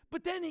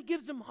 But then he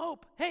gives him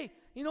hope. Hey,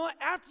 you know what?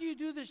 After you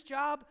do this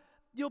job,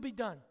 you'll be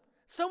done.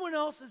 Someone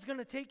else is going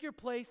to take your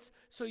place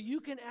so you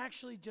can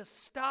actually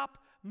just stop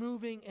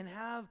moving and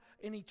have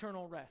an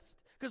eternal rest.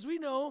 Because we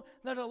know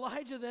that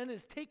Elijah then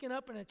is taken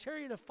up in a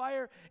chariot of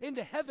fire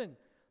into heaven.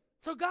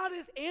 So God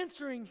is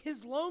answering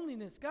his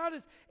loneliness. God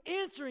is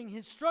answering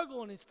his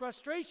struggle and his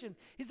frustration.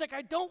 He's like,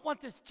 I don't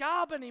want this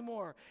job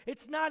anymore.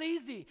 It's not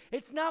easy.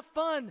 It's not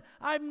fun.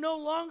 I'm no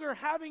longer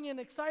having an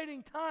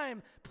exciting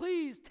time.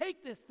 Please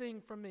take this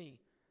thing from me.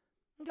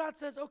 And God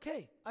says,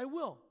 okay, I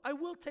will. I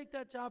will take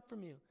that job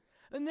from you.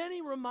 And then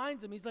he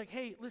reminds him, he's like,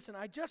 hey, listen,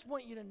 I just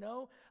want you to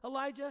know,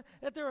 Elijah,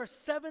 that there are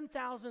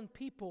 7,000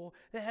 people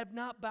that have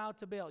not bowed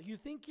to Baal. You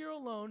think you're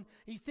alone,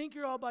 you think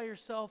you're all by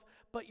yourself,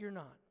 but you're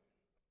not.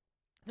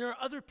 There are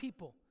other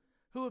people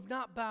who have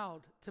not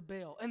bowed to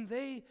Baal, and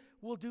they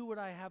will do what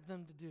I have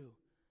them to do.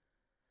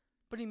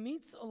 But he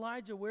meets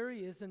Elijah where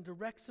he is and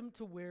directs him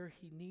to where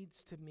he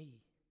needs to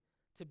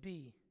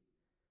be.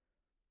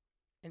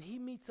 And he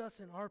meets us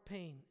in our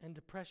pain and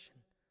depression.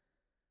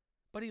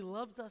 But he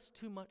loves us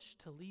too much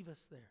to leave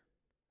us there.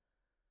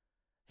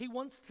 He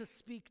wants to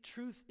speak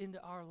truth into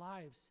our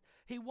lives.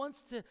 He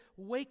wants to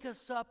wake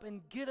us up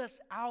and get us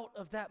out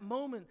of that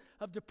moment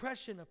of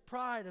depression, of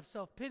pride, of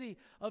self-pity,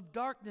 of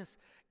darkness.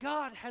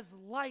 God has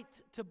light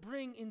to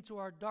bring into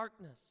our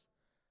darkness.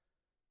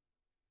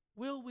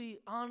 Will we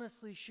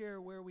honestly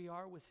share where we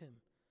are with him?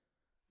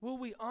 Will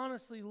we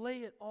honestly lay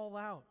it all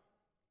out?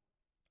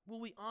 Will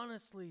we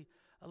honestly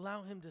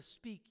allow him to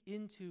speak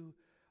into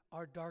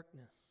our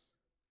darkness?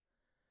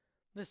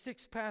 The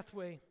sixth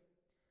pathway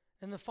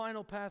and the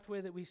final pathway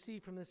that we see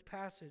from this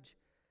passage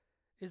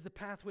is the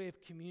pathway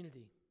of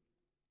community.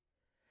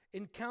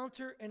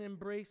 Encounter and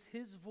embrace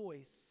his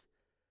voice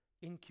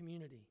in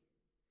community.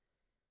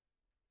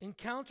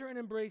 Encounter and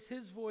embrace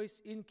His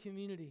voice in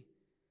community.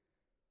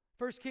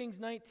 1 Kings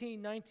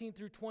 19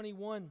 through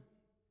 21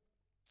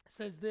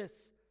 says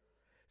this.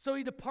 So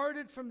he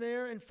departed from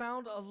there and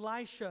found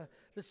Elisha,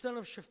 the son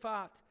of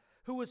Shaphat,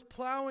 who was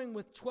plowing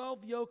with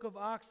 12 yoke of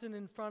oxen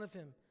in front of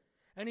him,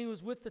 and he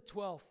was with the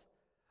 12th.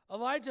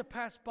 Elijah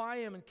passed by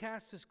him and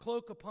cast his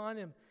cloak upon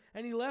him,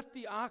 and he left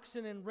the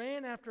oxen and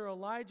ran after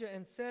Elijah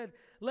and said,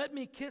 "Let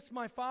me kiss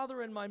my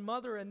father and my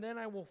mother, and then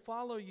I will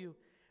follow you."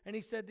 And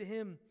he said to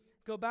him,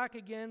 "Go back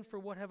again, for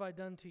what have I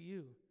done to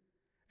you?"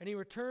 And he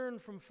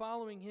returned from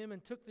following him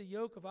and took the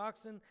yoke of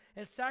oxen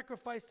and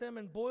sacrificed them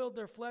and boiled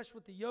their flesh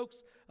with the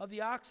yokes of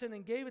the oxen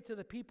and gave it to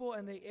the people,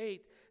 and they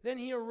ate. Then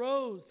he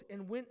arose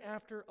and went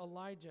after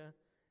Elijah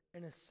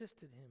and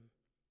assisted him.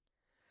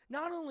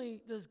 Not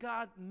only does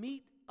God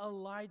meet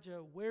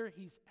Elijah where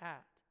he's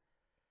at,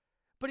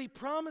 but he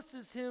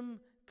promises him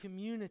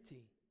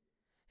community.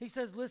 He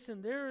says,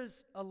 listen, there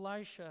is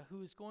Elisha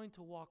who is going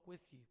to walk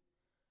with you.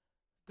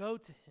 Go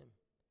to him.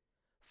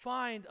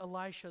 Find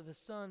Elisha, the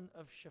son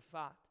of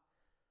Shaphat,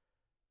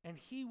 and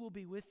he will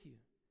be with you.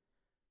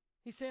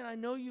 He's saying, I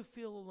know you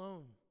feel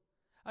alone.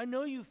 I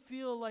know you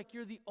feel like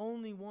you're the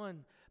only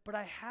one, but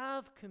I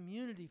have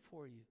community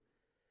for you.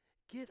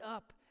 Get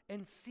up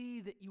and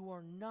see that you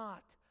are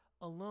not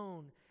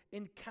alone.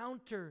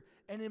 Encounter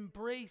and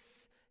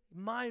embrace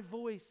my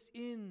voice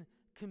in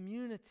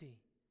community.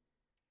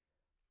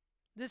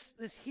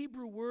 This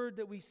Hebrew word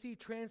that we see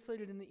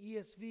translated in the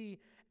ESV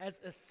as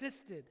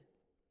assisted,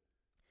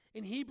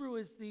 in Hebrew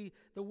is the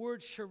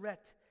word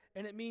sharet,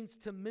 and it means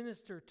to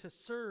minister, to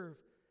serve,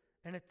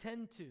 and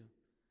attend to.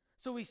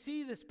 So we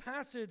see this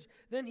passage,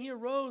 then he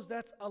arose,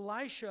 that's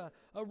Elisha,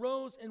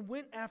 arose and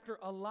went after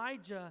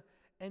Elijah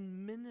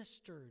and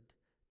ministered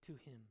to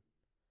him.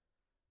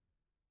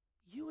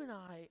 You and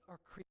I are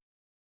created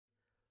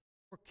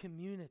for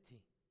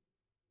community.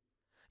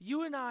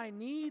 You and I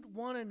need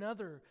one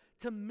another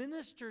to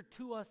minister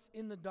to us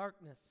in the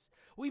darkness.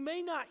 We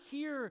may not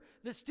hear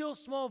the still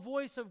small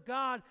voice of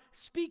God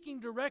speaking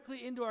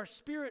directly into our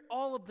spirit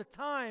all of the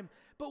time,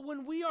 but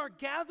when we are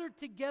gathered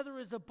together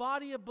as a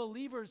body of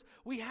believers,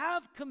 we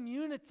have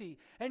community,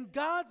 and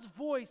God's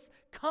voice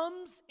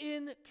comes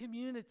in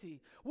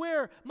community,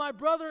 where my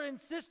brother and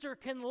sister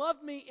can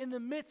love me in the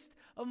midst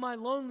of my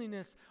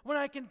loneliness, when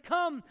I can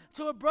come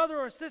to a brother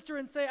or sister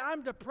and say,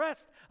 I'm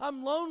depressed,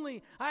 I'm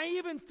lonely, I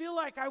even feel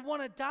like I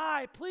want to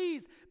die.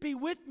 Please be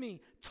with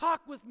me,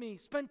 talk with me,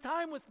 spend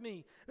time with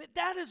me.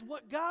 That is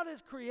what God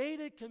has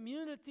created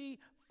community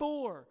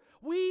for.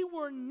 We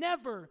were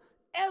never,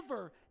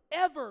 ever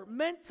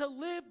meant to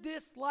live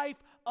this life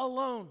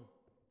alone.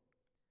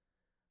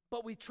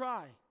 But we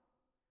try.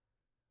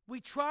 We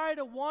try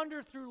to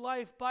wander through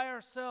life by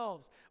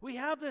ourselves. We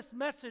have this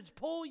message,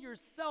 pull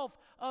yourself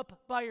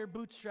up by your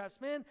bootstraps.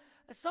 Man,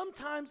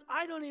 sometimes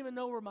I don't even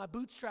know where my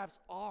bootstraps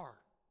are.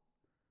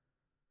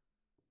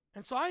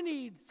 And so I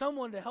need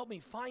someone to help me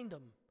find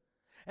them.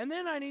 And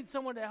then I need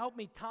someone to help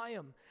me tie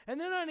them. And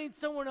then I need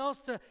someone else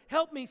to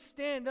help me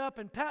stand up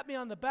and pat me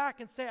on the back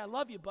and say, I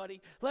love you,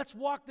 buddy. Let's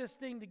walk this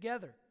thing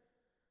together.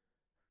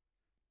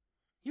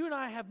 You and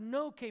I have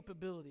no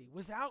capability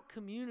without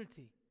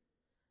community.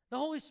 The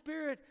Holy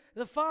Spirit,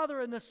 the Father,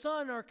 and the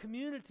Son are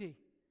community,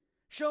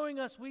 showing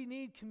us we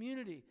need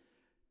community.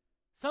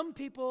 Some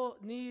people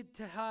need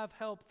to have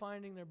help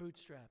finding their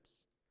bootstraps.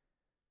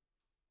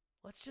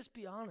 Let's just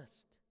be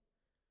honest.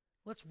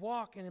 Let's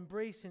walk and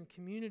embrace in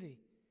community.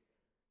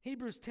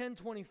 Hebrews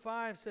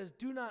 10:25 says,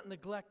 do not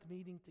neglect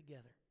meeting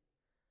together,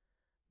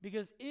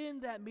 because in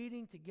that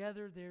meeting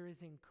together there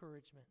is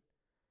encouragement.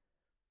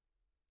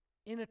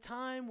 In a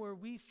time where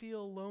we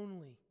feel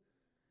lonely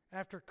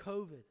after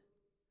COVID,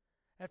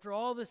 after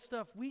all this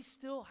stuff, we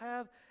still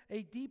have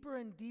a deeper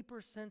and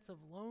deeper sense of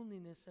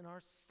loneliness in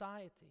our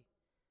society.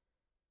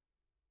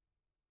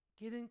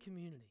 Get in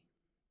community.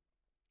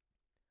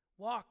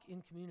 Walk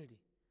in community.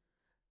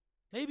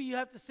 Maybe you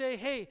have to say,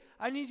 hey,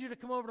 I need you to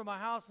come over to my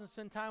house and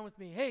spend time with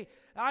me. Hey,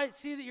 I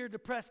see that you're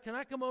depressed. Can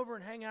I come over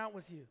and hang out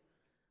with you?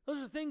 Those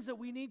are things that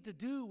we need to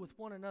do with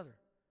one another.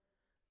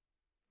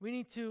 We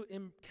need to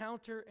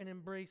encounter and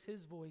embrace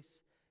His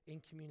voice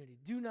in community.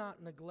 Do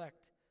not neglect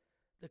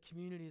the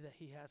community that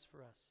He has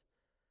for us.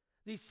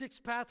 These 6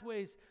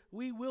 pathways,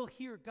 we will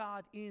hear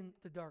God in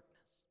the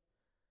darkness.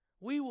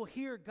 We will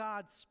hear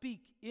God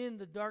speak in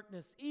the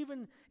darkness,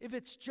 even if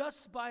it's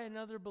just by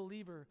another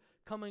believer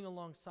coming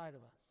alongside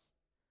of us.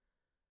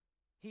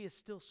 He is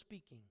still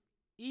speaking,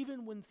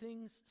 even when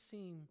things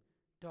seem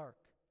dark.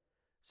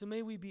 So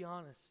may we be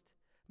honest.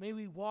 May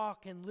we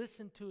walk and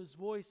listen to His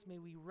voice. May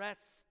we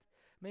rest.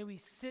 May we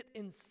sit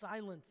in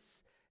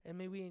silence. And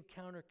may we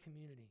encounter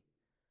community.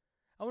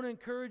 I want to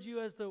encourage you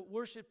as the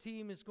worship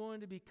team is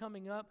going to be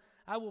coming up.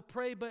 I will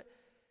pray, but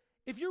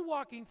if you're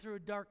walking through a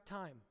dark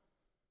time,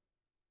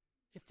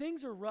 if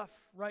things are rough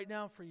right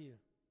now for you,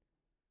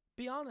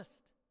 be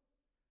honest.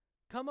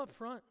 Come up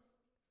front.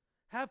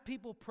 Have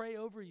people pray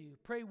over you,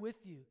 pray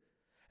with you.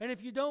 And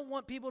if you don't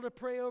want people to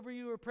pray over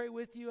you or pray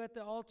with you at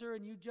the altar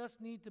and you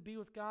just need to be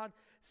with God,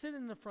 sit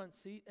in the front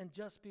seat and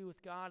just be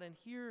with God and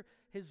hear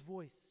His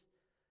voice.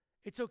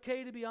 It's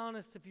okay to be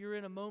honest if you're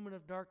in a moment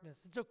of darkness.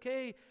 It's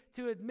okay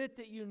to admit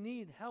that you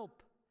need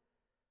help.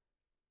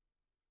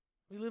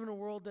 We live in a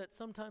world that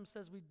sometimes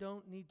says we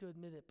don't need to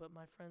admit it, but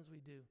my friends, we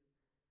do.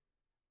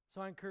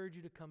 So I encourage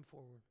you to come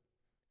forward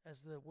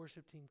as the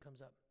worship team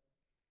comes up.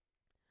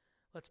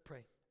 Let's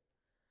pray.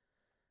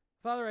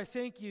 Father, I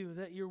thank you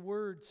that your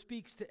word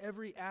speaks to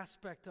every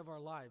aspect of our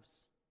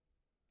lives.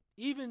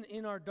 Even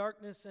in our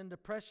darkness and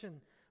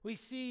depression, we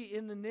see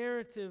in the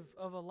narrative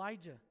of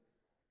Elijah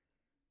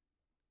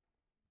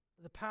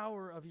the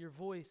power of your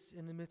voice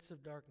in the midst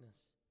of darkness.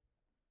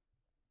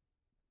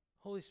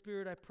 Holy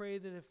Spirit, I pray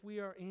that if we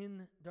are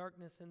in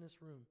darkness in this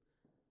room,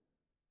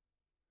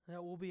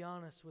 that we'll be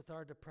honest with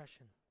our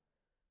depression,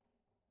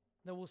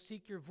 that we'll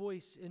seek your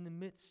voice in the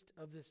midst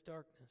of this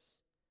darkness,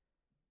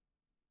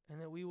 and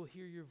that we will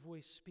hear your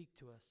voice speak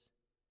to us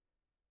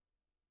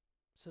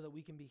so that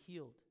we can be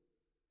healed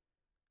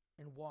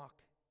and walk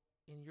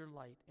in your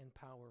light and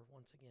power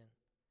once again.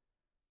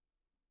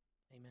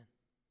 Amen.